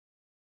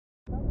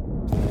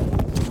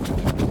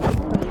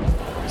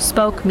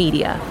Spoke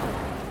Media.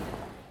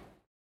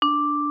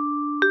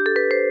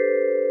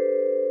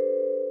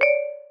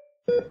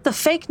 The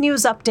Fake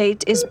News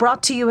Update is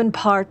brought to you in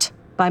part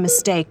by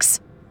mistakes.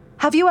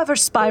 Have you ever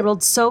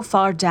spiraled so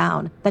far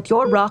down that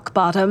your rock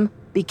bottom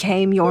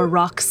became your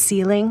rock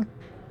ceiling?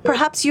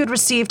 Perhaps you'd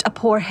received a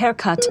poor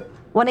haircut,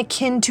 one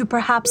akin to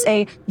perhaps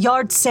a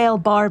yard sale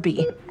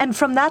Barbie, and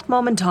from that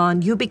moment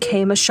on, you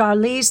became a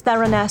Charlize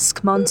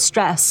Theron-esque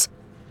monstress.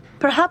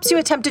 Perhaps you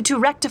attempted to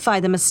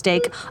rectify the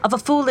mistake of a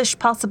foolish,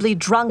 possibly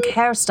drunk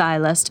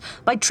hairstylist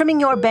by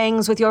trimming your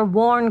bangs with your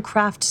worn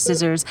craft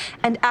scissors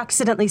and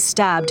accidentally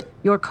stabbed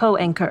your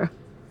co-anchor.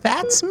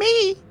 That's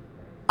me.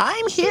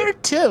 I'm here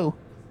too.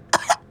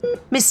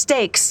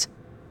 Mistakes.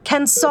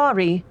 Can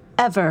sorry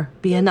ever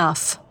be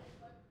enough?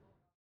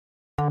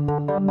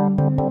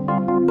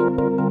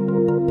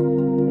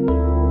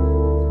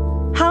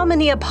 How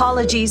many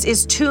apologies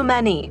is too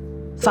many?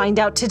 Find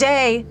out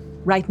today,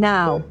 right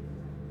now.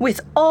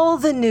 With all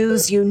the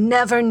news you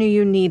never knew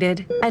you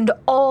needed, and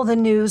all the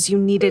news you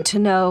needed to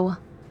know,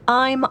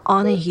 I'm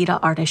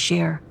Anahita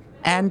Ardashir.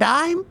 And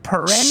I'm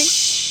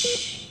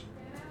Shh.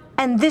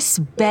 And this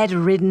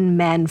bedridden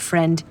man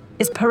friend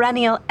is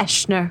Perennial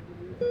Eschner.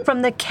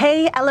 From the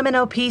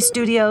KLMNOP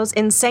studios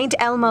in St.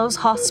 Elmo's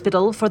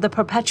Hospital for the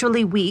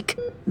Perpetually Weak,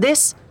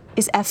 this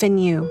is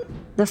FNU,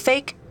 the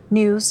Fake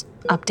News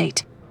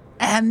Update.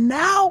 And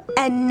now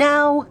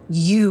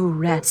you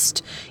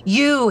rest.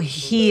 You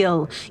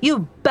heal.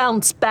 You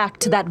bounce back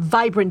to that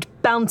vibrant,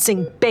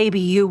 bouncing baby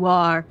you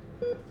are.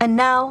 And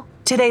now,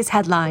 today's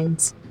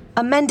headlines.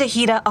 Amanda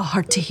Hida, A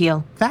Heart to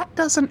Heal. That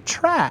doesn't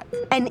track.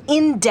 An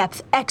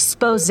in-depth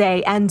expose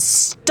and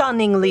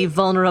stunningly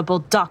vulnerable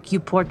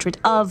docu-portrait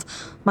of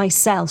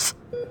myself,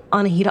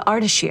 Anahita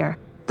Ardashir,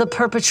 the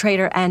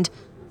perpetrator and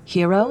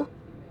hero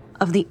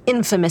of the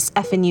infamous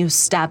FNU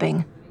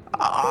stabbing.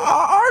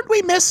 Aren't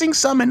we missing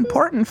some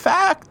important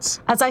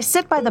facts? As I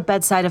sit by the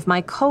bedside of my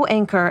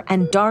co-anchor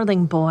and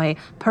darling boy,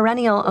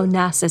 Perennial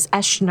Onassis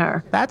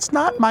Eschner. That's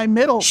not my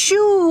middle.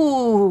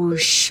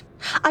 Shoosh!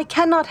 I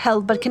cannot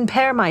help but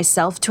compare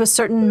myself to a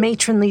certain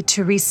matronly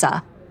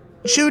Teresa.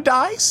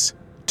 Giudice?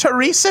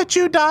 Teresa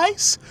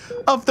Giudice?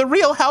 Of the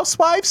Real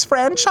Housewives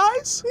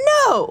franchise?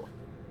 No!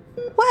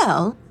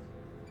 Well,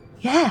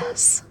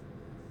 yes.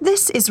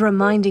 This is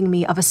reminding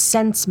me of a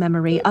sense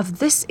memory of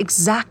this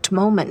exact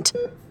moment.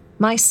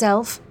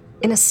 Myself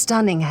in a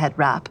stunning head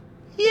wrap.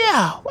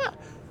 Yeah,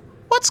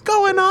 what's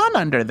going on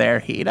under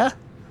there, Hida?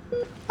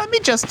 Let me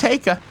just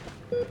take a...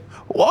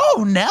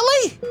 Whoa,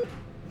 Nellie!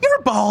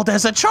 You're bald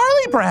as a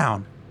Charlie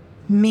Brown.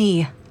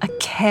 Me, a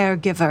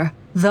caregiver,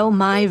 though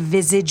my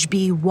visage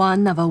be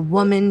one of a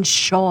woman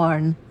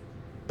shorn.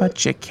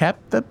 But you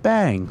kept the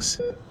bangs.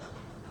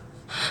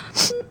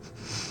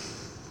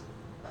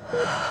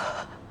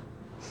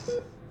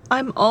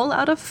 I'm all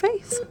out of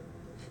faith.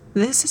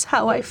 This is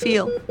how I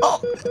feel.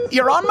 Oh,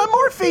 you're on my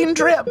morphine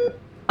drip.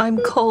 I'm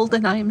cold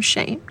and I am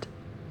shamed.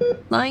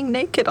 Lying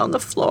naked on the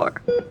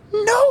floor.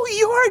 No,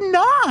 you are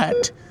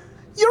not.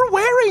 You're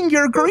wearing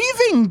your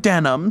grieving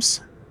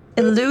denims.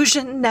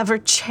 Illusion never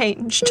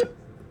changed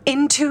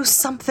into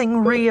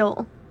something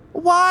real.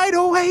 Wide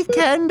awake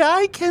and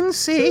I can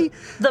see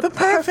the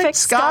perfect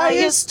sky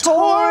is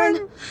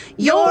torn.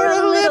 You're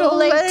a little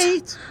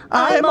late.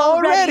 I'm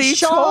already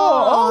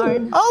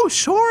shorn. Oh,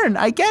 shorn.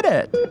 I get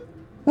it.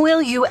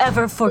 Will you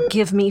ever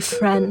forgive me,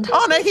 friend?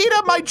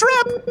 Anahita, my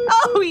drip.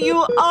 Oh,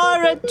 you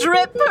are a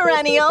drip,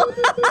 Perennial.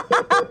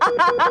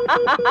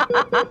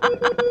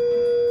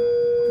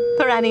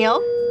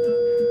 Perennial.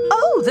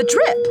 Oh, the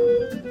drip.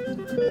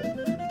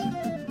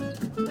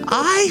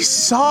 I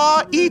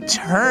saw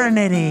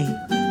eternity.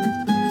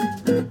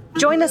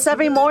 Join us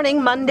every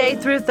morning, Monday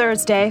through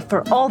Thursday,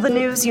 for all the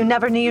news you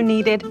never knew you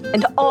needed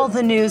and all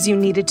the news you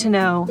needed to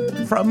know.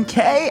 From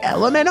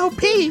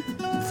KLMNOP,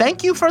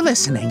 thank you for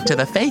listening to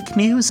the Fake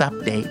News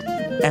Update.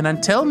 And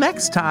until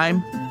next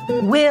time,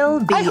 we'll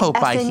be I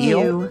hope I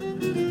heal.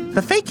 FNU.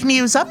 The Fake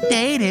News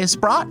Update is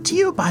brought to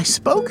you by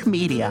Spoke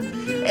Media.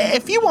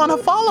 If you want to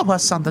follow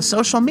us on the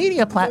social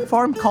media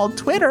platform called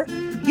Twitter,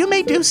 you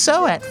may do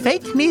so at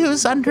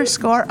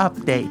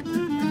fakenews_update.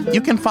 You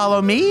can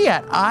follow me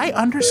at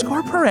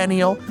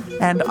I_perennial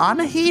and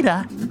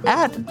Anahita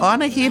at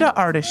Anahita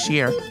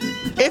Ardashir.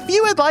 If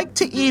you would like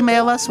to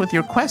email us with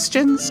your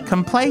questions,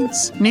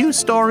 complaints, news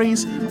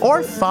stories,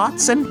 or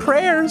thoughts and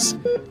prayers,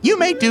 you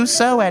may do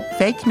so at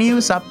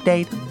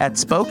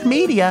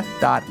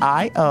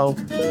fakenewsupdate@spokemedia.io.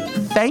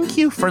 Thank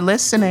you for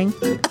listening.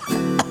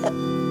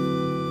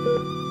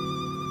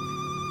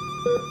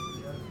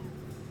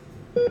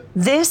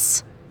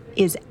 This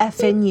is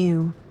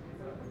FNU.